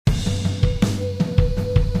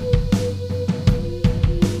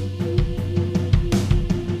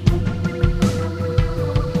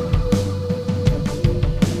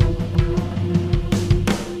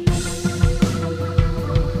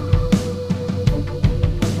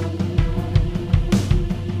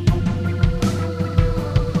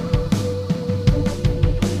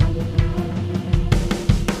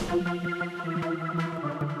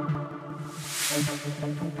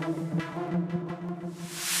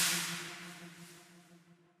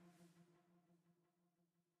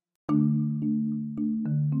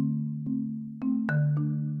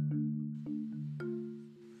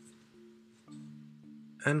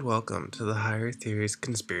And welcome to the Higher Theories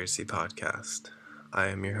Conspiracy Podcast. I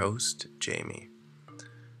am your host, Jamie.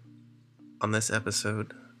 On this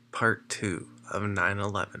episode, part 2 of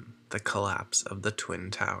 9/11, the collapse of the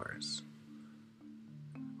Twin Towers.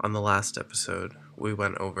 On the last episode, we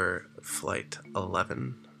went over Flight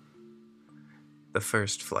 11, the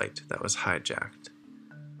first flight that was hijacked.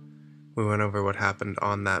 We went over what happened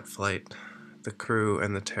on that flight, the crew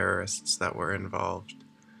and the terrorists that were involved,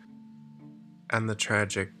 and the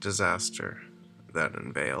tragic disaster that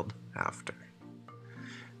unveiled after.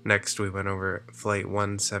 Next, we went over Flight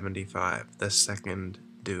 175, the second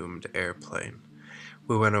doomed airplane.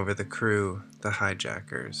 We went over the crew, the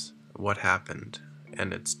hijackers, what happened,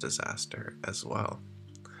 and its disaster as well.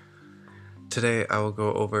 Today, I will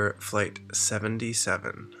go over Flight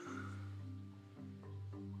 77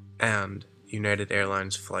 and United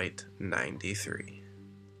Airlines Flight 93.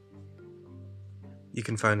 You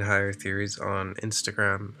can find Higher Theories on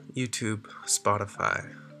Instagram, YouTube,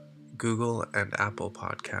 Spotify, Google and Apple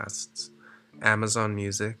Podcasts, Amazon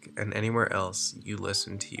Music, and anywhere else you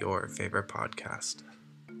listen to your favorite podcast.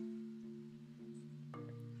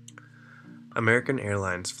 American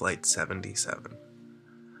Airlines Flight 77.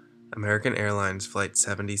 American Airlines Flight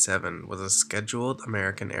 77 was a scheduled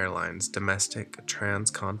American Airlines domestic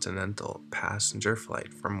transcontinental passenger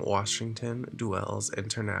flight from Washington Dulles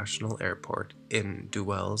International Airport in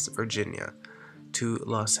Dulles, Virginia, to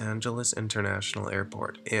Los Angeles International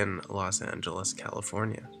Airport in Los Angeles,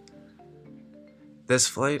 California. This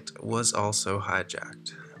flight was also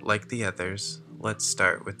hijacked. Like the others, let's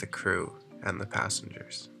start with the crew and the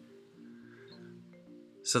passengers.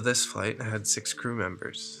 So this flight had 6 crew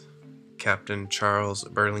members. Captain Charles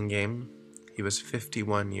Burlingame, he was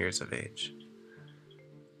 51 years of age.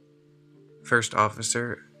 First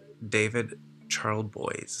Officer David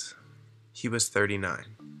Charlebois, he was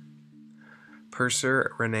 39.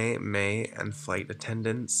 Purser Renee May and flight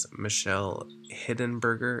attendants Michelle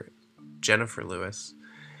Hiddenberger, Jennifer Lewis,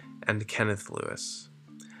 and Kenneth Lewis.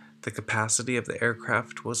 The capacity of the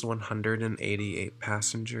aircraft was 188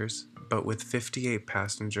 passengers, but with 58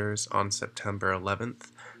 passengers on September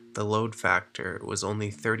 11th, the load factor was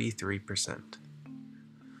only 33%.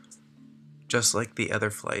 Just like the other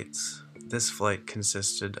flights, this flight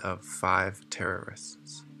consisted of 5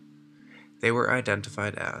 terrorists. They were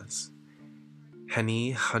identified as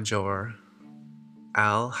Hani Hajour,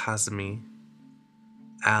 Al-Hazmi,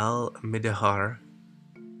 Al-Midhar,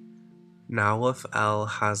 Nawaf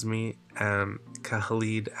Al-Hazmi, and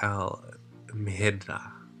Khalid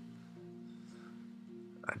Al-Mihda.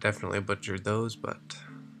 I definitely butchered those, but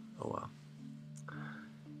oh well.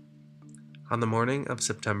 On the morning of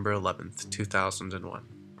September 11th, 2001,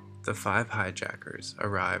 the 5 hijackers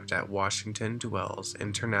arrived at Washington Dulles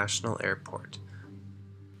International Airport.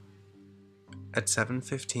 At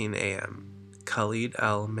 7:15 a.m., Khalid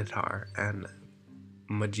Al-Midhar and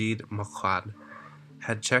Majid Mokhad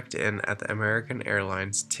had checked in at the American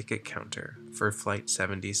Airlines ticket counter for Flight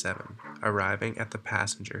 77, arriving at the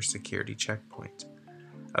passenger security checkpoint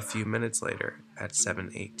a few minutes later at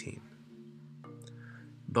 7:18.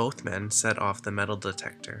 Both men set off the metal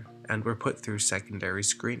detector and were put through secondary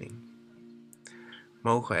screening.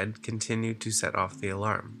 Mohed continued to set off the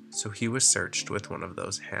alarm, so he was searched with one of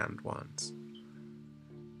those hand wands.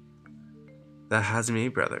 The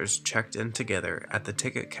Hazmi brothers checked in together at the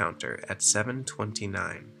ticket counter at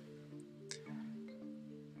 7:29.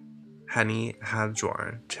 Hani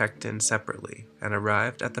Hajour checked in separately and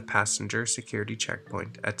arrived at the passenger security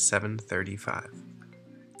checkpoint at 7:35.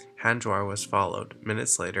 Hajour was followed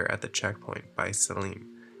minutes later at the checkpoint by Salim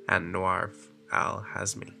and Nawaf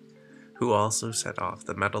Al-Hazmi, who also set off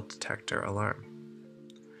the metal detector alarm.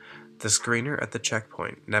 The screener at the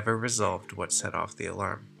checkpoint never resolved what set off the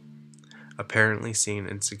alarm. Apparently seen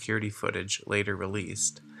in security footage later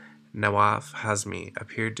released, Nawaf Hazmi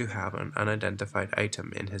appeared to have an unidentified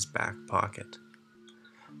item in his back pocket.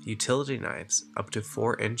 Utility knives up to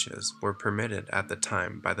 4 inches were permitted at the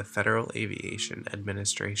time by the Federal Aviation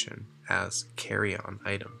Administration as carry-on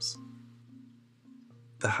items.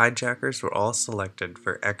 The hijackers were all selected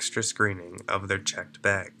for extra screening of their checked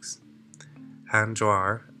bags.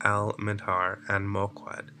 Hajour, Al-Midhar, and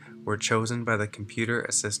Mokhad were chosen by the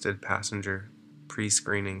computer-assisted passenger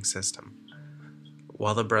pre-screening system,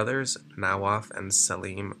 while the brothers Nawaf and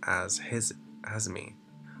Salim Hazmi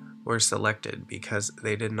were selected because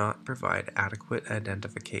they did not provide adequate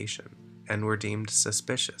identification and were deemed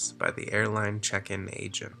suspicious by the airline check-in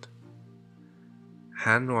agent.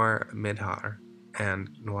 Hajour Midhar and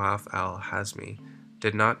Nawaf Al-Hazmi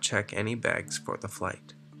did not check any bags for the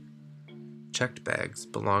flight. Checked bags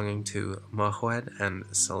belonging to Mohed and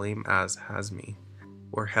Salim Hazmi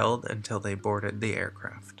were held until they boarded the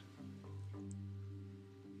aircraft.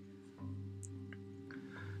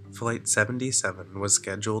 Flight 77 was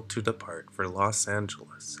scheduled to depart for Los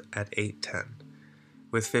Angeles at 8:10,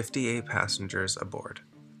 with 58 passengers aboard,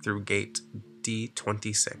 through gate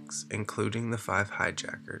D-26, including the 5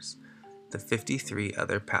 hijackers. The 53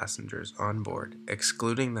 other passengers on board,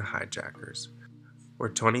 excluding the hijackers, were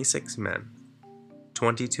 26 men,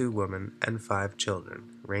 22 women, and 5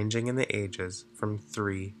 children, ranging in the ages from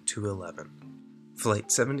 3 to 11.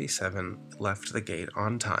 Flight 77 left the gate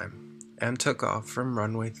on time and took off from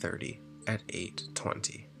runway 30 at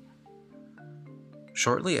 8:20.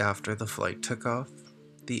 Shortly after the flight took off,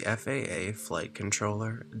 the FAA flight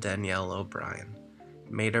controller, Danielle O'Brien,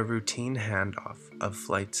 made a routine handoff of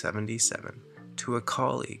Flight 77 to a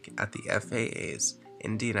colleague at the FAA's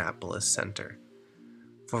Indianapolis Center.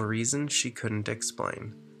 For reasons she couldn't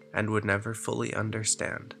explain and would never fully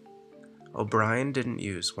understand, O'Brien didn't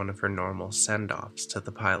use one of her normal send-offs to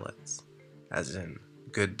the pilots, as in,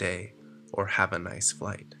 "Good day," or "Have a nice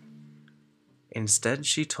flight." Instead,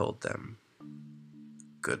 she told them,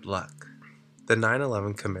 "Good luck." The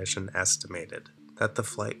 9/11 Commission estimated that the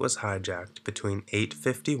flight was hijacked between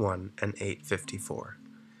 8:51 and 8:54,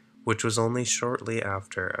 which was only shortly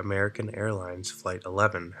after American Airlines Flight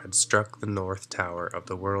 11 had struck the North Tower of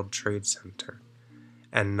the World Trade Center,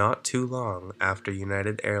 and not too long after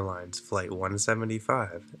United Airlines Flight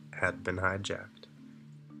 175 had been hijacked.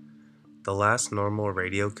 The last normal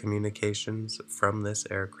radio communications from this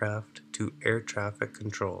aircraft to air traffic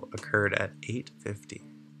control occurred at 8:50.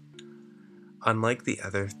 Unlike the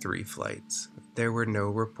other 3 flights, there were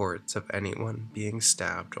no reports of anyone being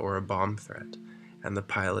stabbed or a bomb threat, and the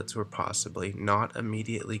pilots were possibly not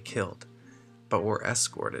immediately killed, but were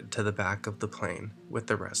escorted to the back of the plane with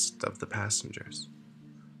the rest of the passengers.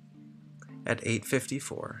 At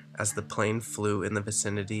 8:54, as the plane flew in the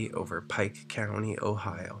vicinity over Pike County,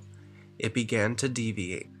 Ohio, it began to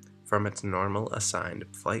deviate from its normal assigned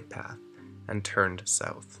flight path and turned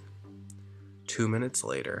south. 2 minutes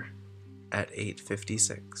later, at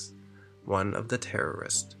 8:56, one of the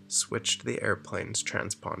terrorists switched the airplane's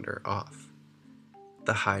transponder off.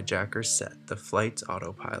 The hijackers set the flight's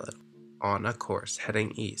autopilot on a course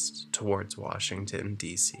heading east towards Washington,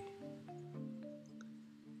 D.C.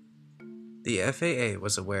 The FAA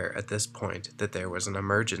was aware at this point that there was an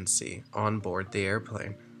emergency on board the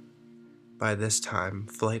airplane. By this time,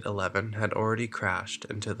 Flight 11 had already crashed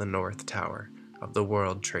into the North Tower of the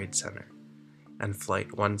World Trade Center, and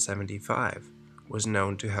Flight 175 was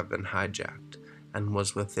known to have been hijacked and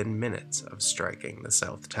was within minutes of striking the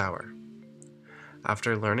South Tower.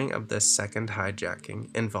 After learning of this second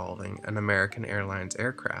hijacking involving an American Airlines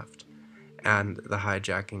aircraft, and the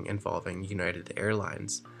hijacking involving United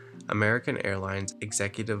Airlines, American Airlines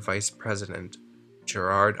Executive Vice President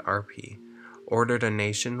Gerard Arpey ordered a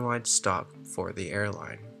nationwide stop for the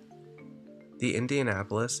airline. The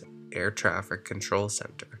Indianapolis Air Traffic Control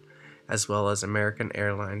Center, as well as American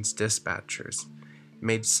Airlines dispatchers,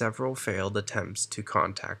 made several failed attempts to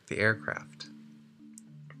contact the aircraft.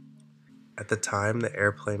 At the time the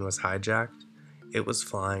airplane was hijacked, it was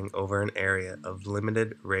flying over an area of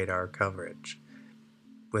limited radar coverage,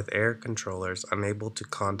 with air controllers unable to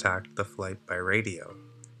contact the flight by radio.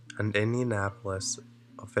 An Indianapolis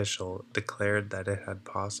official declared that it had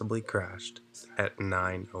possibly crashed at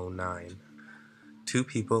 9:09. 2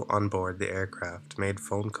 people on board the aircraft made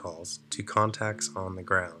phone calls to contacts on the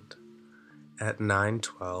ground. At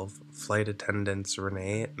 9:12, flight attendant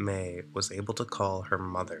Renee May was able to call her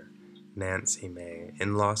mother, Nancy May,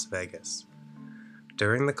 in Las Vegas.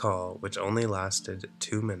 During the call, which only lasted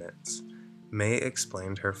 2 minutes, May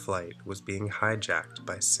explained her flight was being hijacked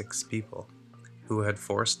by 6 people, who had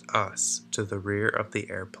forced us to the rear of the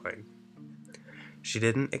airplane. She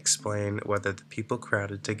didn't explain whether the people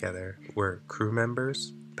crowded together were crew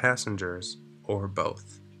members, passengers, or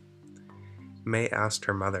both. May asked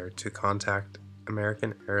her mother to contact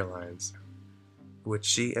American Airlines, which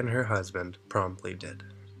she and her husband promptly did.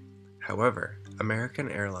 However, American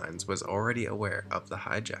Airlines was already aware of the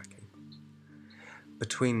hijacking.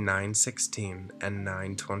 Between 9:16 and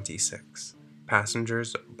 9:26,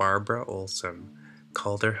 passengers Barbara Olson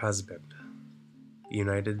called her husband,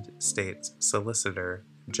 United States Solicitor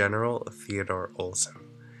General Theodore Olson,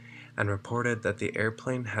 and reported that the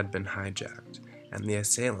airplane had been hijacked and the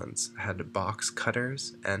assailants had box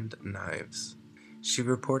cutters and knives. She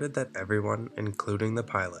reported that everyone, including the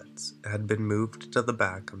pilots, had been moved to the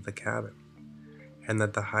back of the cabin, and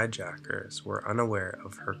that the hijackers were unaware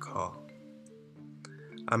of her call.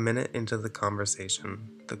 A minute into the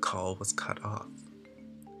conversation, the call was cut off.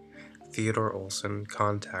 Theodore Olson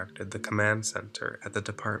contacted the command center at the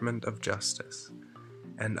Department of Justice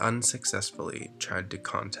and unsuccessfully tried to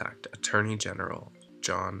contact Attorney General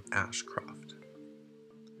John Ashcroft.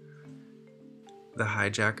 The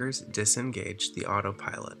hijackers disengaged the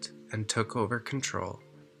autopilot and took over control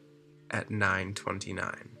at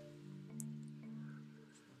 9:29.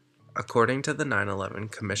 According to the 9/11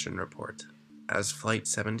 Commission report, as Flight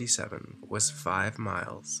 77 was 5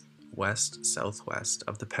 miles west-southwest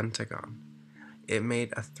of the Pentagon, it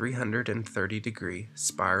made a 330-degree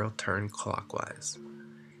spiral turn clockwise.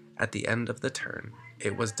 At the end of the turn,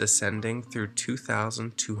 it was descending through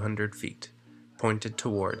 2,200 feet, pointed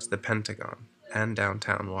towards the Pentagon and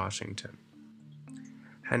downtown Washington.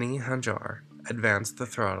 Hani Hanjour advanced the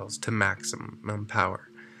throttles to maximum power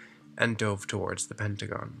and dove towards the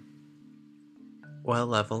Pentagon. While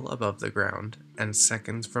level above the ground and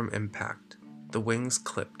seconds from impact, the wings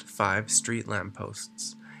clipped 5 street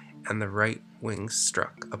lampposts, and the right wing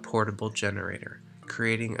struck a portable generator,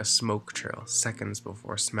 creating a smoke trail seconds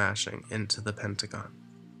before smashing into the Pentagon.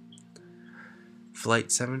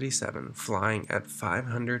 Flight 77, flying at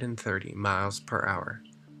 530 miles per hour,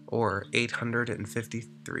 or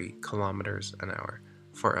 853 kilometers an hour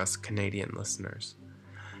for us Canadian listeners,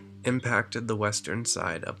 impacted the western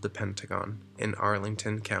side of the Pentagon in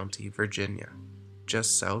Arlington County, Virginia,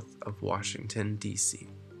 just south of Washington, D.C.,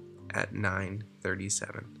 at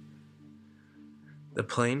 9:37. The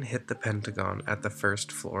plane hit the Pentagon at the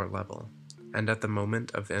first floor level, and at the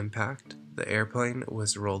moment of impact, the airplane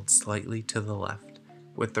was rolled slightly to the left,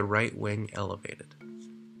 with the right wing elevated.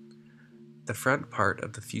 The front part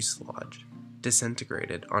of the fuselage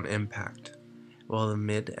disintegrated on impact, while the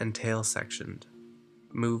mid and tail section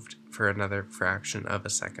moved for another fraction of a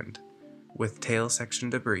second, with tail section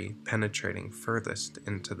debris penetrating furthest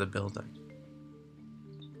into the building.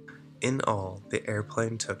 In all, the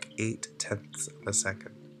airplane took 0.8 of a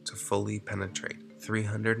second to fully penetrate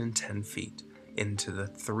 310 feet into the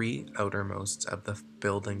 3 outermost of the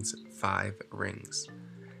building's 5 rings,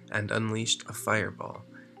 and unleashed a fireball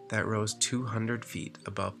that rose 200 feet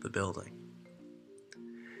above the building.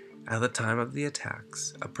 At the time of the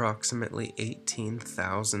attacks, approximately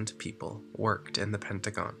 18,000 people worked in the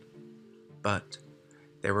Pentagon, but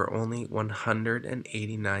there were only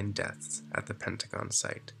 189 deaths at the Pentagon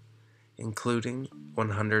site, including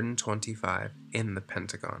 125 in the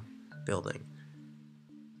Pentagon building,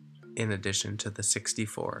 in addition to the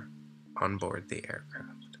 64 on board the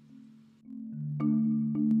aircraft.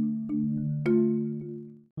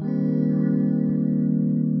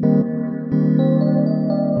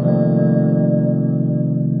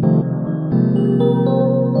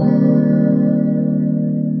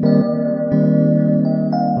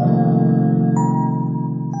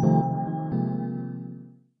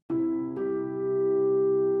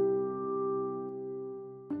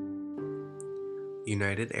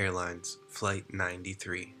 United Airlines Flight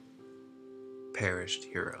 93, Perished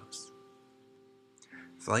Heroes.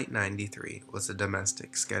 Flight 93 was a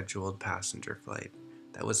domestic scheduled passenger flight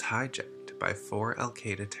that was hijacked by 4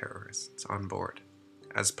 Al-Qaeda terrorists on board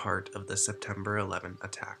as part of the September 11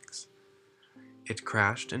 attacks. It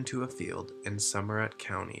crashed into a field in Somerset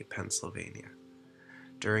County, Pennsylvania,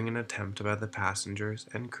 during an attempt by the passengers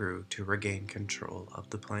and crew to regain control of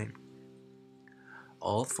the plane.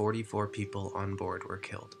 All 44 people on board were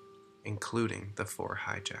killed, including the 4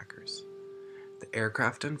 hijackers. The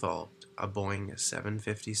aircraft involved, a Boeing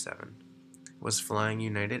 757, was flying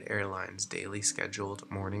United Airlines' daily scheduled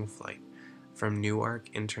morning flight from Newark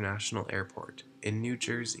International Airport in New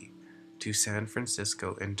Jersey to San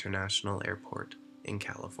Francisco International Airport in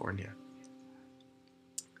California.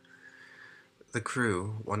 The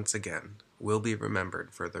crew, once again, will be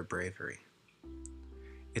remembered for their bravery.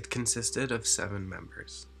 It consisted of 7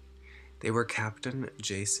 members. They were Captain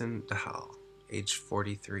Jason DeHaal, age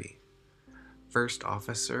 43, First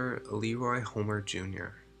Officer Leroy Homer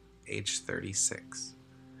Jr., age 36,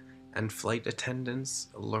 and flight attendants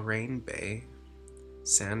Lorraine Bay,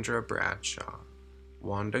 Sandra Bradshaw,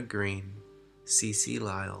 Wanda Green, Cece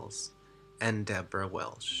Lyles, and Deborah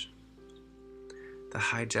Welsh. The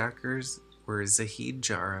hijackers were Zahid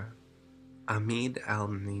Jarrah, Ahmed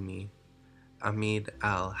Al-Nimi, Ahmed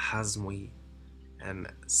Al-Hazmi, and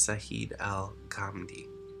Sahid Al-Ghamdi.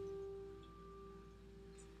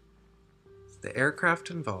 The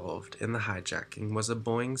aircraft involved in the hijacking was a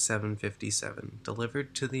Boeing 757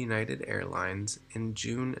 delivered to the United Airlines in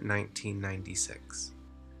June 1996.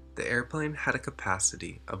 The airplane had a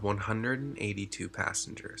capacity of 182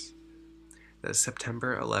 passengers. The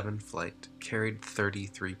September 11 flight carried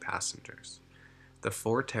 33 passengers, the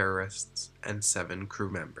 4 terrorists, and 7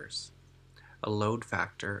 crew members. a load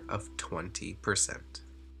factor of 20%.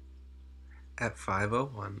 At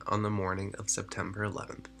 5:01 on the morning of September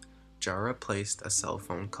 11th, Jara placed a cell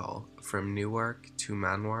phone call from Newark to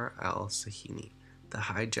Manwar al-Sahini, the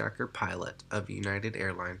hijacker pilot of United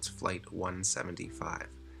Airlines Flight 175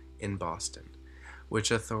 in Boston,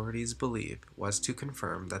 which authorities believe was to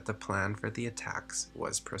confirm that the plan for the attacks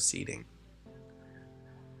was proceeding.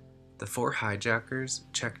 The four hijackers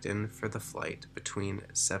checked in for the flight between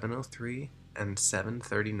 7:03 and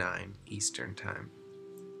 7:39 Eastern Time.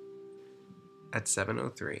 At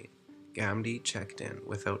 7:03, Ghamdi checked in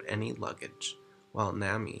without any luggage, while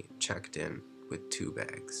Nami checked in with 2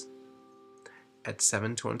 bags. At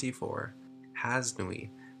 7:24, Hasnui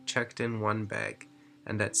checked in 1 bag,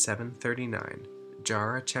 and at 7:39,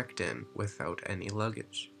 Jara checked in without any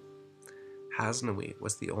luggage. Hasnui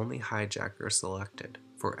was the only hijacker selected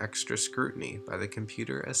for extra scrutiny by the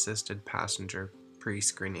computer-assisted passenger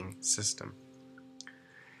pre-screening system.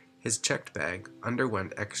 His checked bag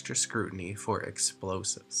underwent extra scrutiny for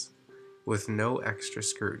explosives, with no extra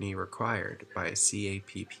scrutiny required by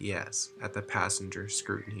CAPPS at the passenger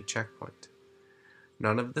scrutiny checkpoint.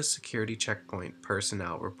 None of the security checkpoint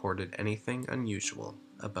personnel reported anything unusual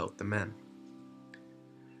about the men.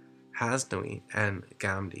 Hasnui and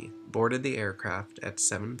Ghamdi boarded the aircraft at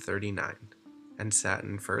 7:39 and sat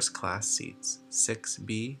in first-class seats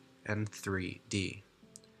 6B and 3D.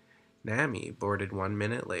 Nami boarded 1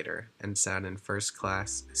 minute later and sat in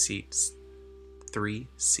first-class seats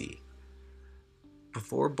 3C.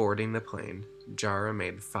 Before boarding the plane, Jara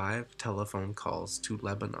made 5 telephone calls to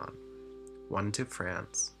Lebanon, 1 to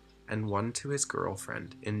France, and 1 to his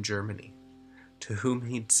girlfriend in Germany, to whom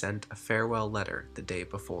he'd sent a farewell letter the day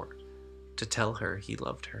before, to tell her he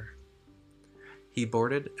loved her. He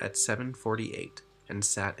boarded at 7:48 and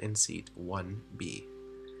sat in seat 1B.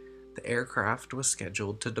 The aircraft was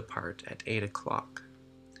scheduled to depart at 8 o'clock,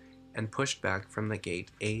 and pushed back from the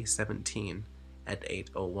gate A-17 at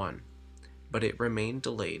 8:01, but it remained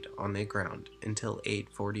delayed on the ground until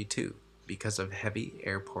 8:42 because of heavy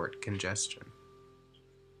airport congestion.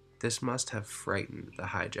 This must have frightened the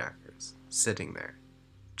hijackers, sitting there,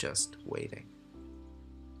 just waiting.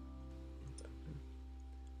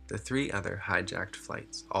 The 3 other hijacked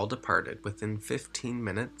flights all departed within 15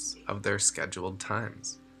 minutes of their scheduled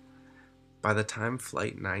times. By the time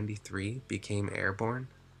Flight 93 became airborne,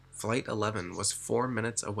 Flight 11 was 4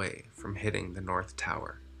 minutes away from hitting the North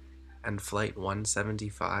Tower, and Flight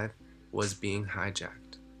 175 was being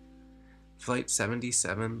hijacked. Flight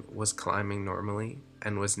 77 was climbing normally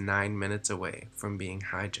and was 9 minutes away from being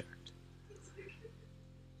hijacked.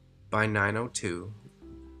 By 9:02,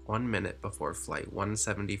 1 minute before Flight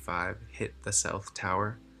 175 hit the South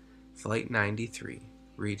Tower, Flight 93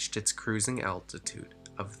 reached its cruising altitude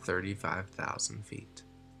of 35,000 feet.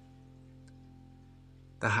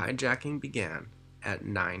 The hijacking began at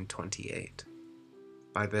 9:28.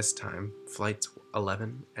 By this time, Flights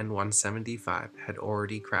 11 and 175 had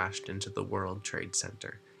already crashed into the World Trade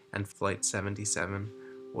Center, and Flight 77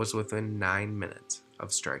 was within 9 minutes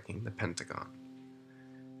of striking the Pentagon.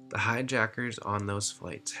 The hijackers on those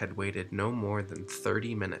flights had waited no more than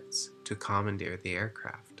 30 minutes to commandeer the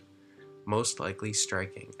aircraft, most likely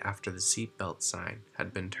striking after the seatbelt sign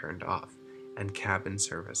had been turned off and cabin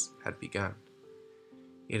service had begun.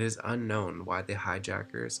 It is unknown why the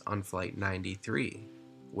hijackers on Flight 93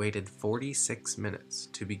 waited 46 minutes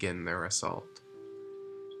to begin their assault.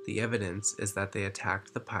 The evidence is that they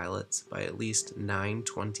attacked the pilots by at least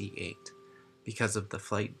 9:28 because of the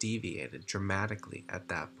flight deviated dramatically at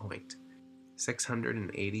that point,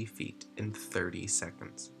 680 feet in 30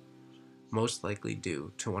 seconds. Most likely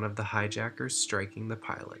due to one of the hijackers striking the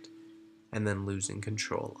pilot and then losing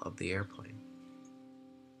control of the airplane.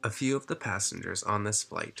 A few of the passengers on this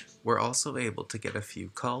flight were also able to get a few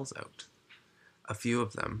calls out. A few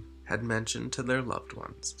of them had mentioned to their loved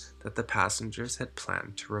ones that the passengers had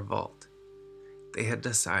planned to revolt. They had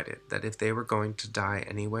decided that if they were going to die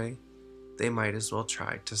anyway, they might as well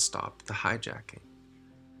try to stop the hijacking.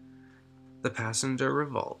 The passenger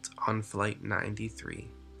revolt on Flight 93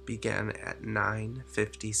 began at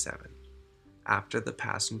 9:57, after the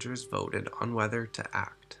passengers voted on whether to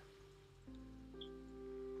act.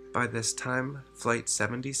 By this time, Flight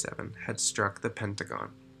 77 had struck the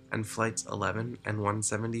Pentagon, and Flights 11 and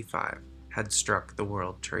 175 had struck the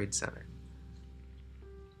World Trade Center.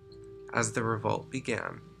 As the revolt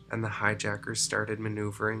began, and the hijackers started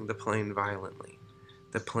maneuvering the plane violently,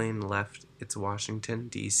 the plane left its Washington,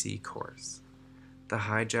 D.C. course. The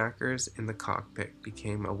hijackers in the cockpit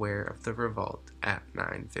became aware of the revolt at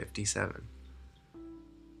 9:57.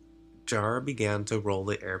 Jara began to roll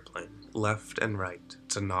the airplane left and right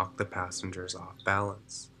to knock the passengers off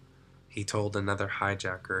balance. He told another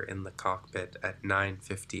hijacker in the cockpit at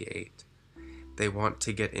 9:58, "They want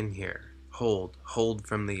to get in here. Hold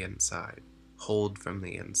from the inside. Hold from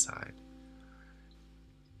the inside."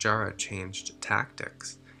 Jara changed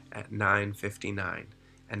tactics at 9:59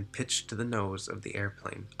 and pitched the nose of the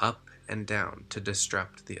airplane up and down to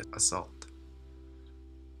disrupt the assault.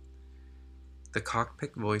 The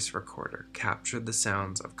cockpit voice recorder captured the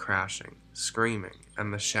sounds of crashing, screaming,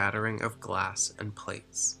 and the shattering of glass and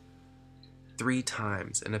plates. 3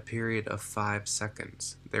 times in a period of 5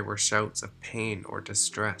 seconds, there were shouts of pain or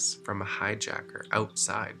distress from a hijacker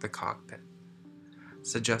outside the cockpit,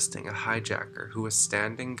 suggesting a hijacker who was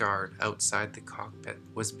standing guard outside the cockpit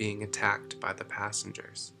was being attacked by the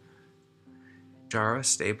passengers. Jara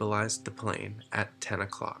stabilized the plane at 10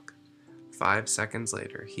 o'clock. 5 seconds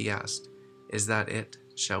later, he asked, "Is that it?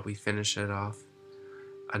 Shall we finish it off?"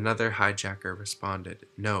 Another hijacker responded,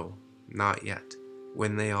 "No, not yet.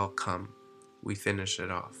 When they all come, we finish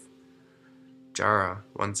it off." Jara,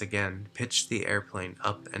 once again, pitched the airplane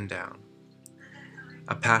up and down.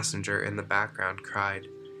 A passenger in the background cried,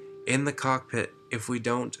 "In the cockpit, if we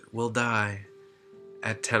don't, we'll die."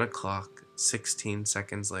 At 10 o'clock, 16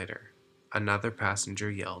 seconds later, another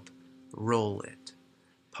passenger yelled, "Roll it,"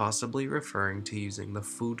 possibly referring to using the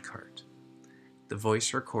food cart. The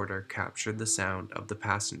voice recorder captured the sound of the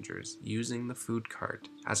passengers using the food cart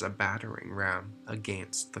as a battering ram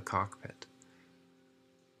against the cockpit.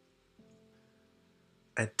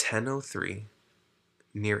 At 10:03,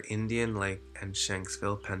 near Indian Lake and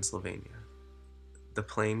Shanksville, Pennsylvania, the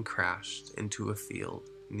plane crashed into a field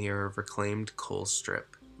near a reclaimed coal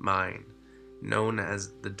strip mine known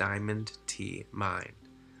as the Diamond T Mine,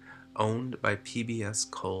 owned by PBS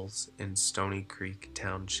Coals in Stony Creek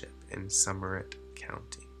Township in Somerset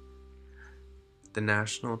County. The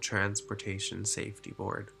National Transportation Safety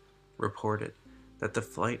Board reported that the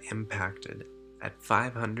flight impacted at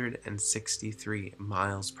 563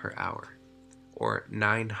 miles per hour, or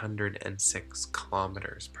 906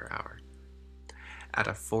 kilometers per hour, at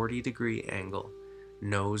a 40-degree angle,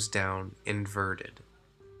 nose down, inverted.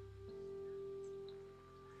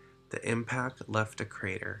 The impact left a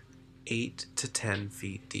crater 8 to 10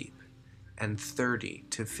 feet deep and 30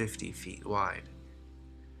 to 50 feet wide.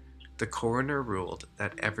 The coroner ruled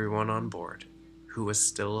that everyone on board, who was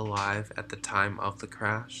still alive at the time of the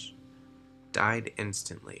crash, died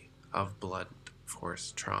instantly of blunt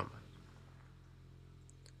force trauma.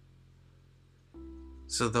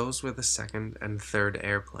 So those were the second and third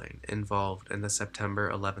airplane involved in the September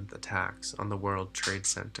 11th attacks on the World Trade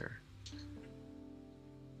Center.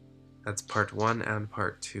 That's part 1 and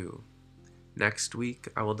part 2. Next week,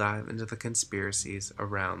 I will dive into the conspiracies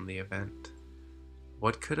around the event.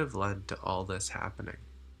 What could have led to all this happening?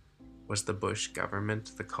 Was the Bush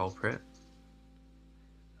government the culprit?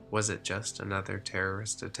 Was it just another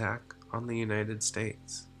terrorist attack on the United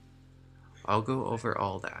States? I'll go over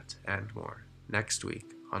all that and more next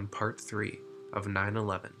week on part 3 of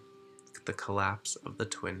 9/11, the collapse of the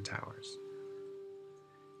Twin Towers.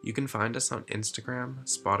 You can find us on Instagram,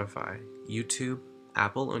 Spotify, YouTube,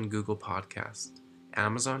 Apple and Google Podcasts,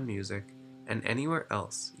 Amazon Music, and anywhere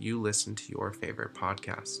else you listen to your favorite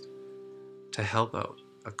podcast. To help out,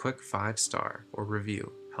 a quick 5-star or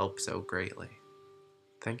review helps out greatly.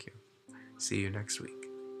 Thank you. See you next week.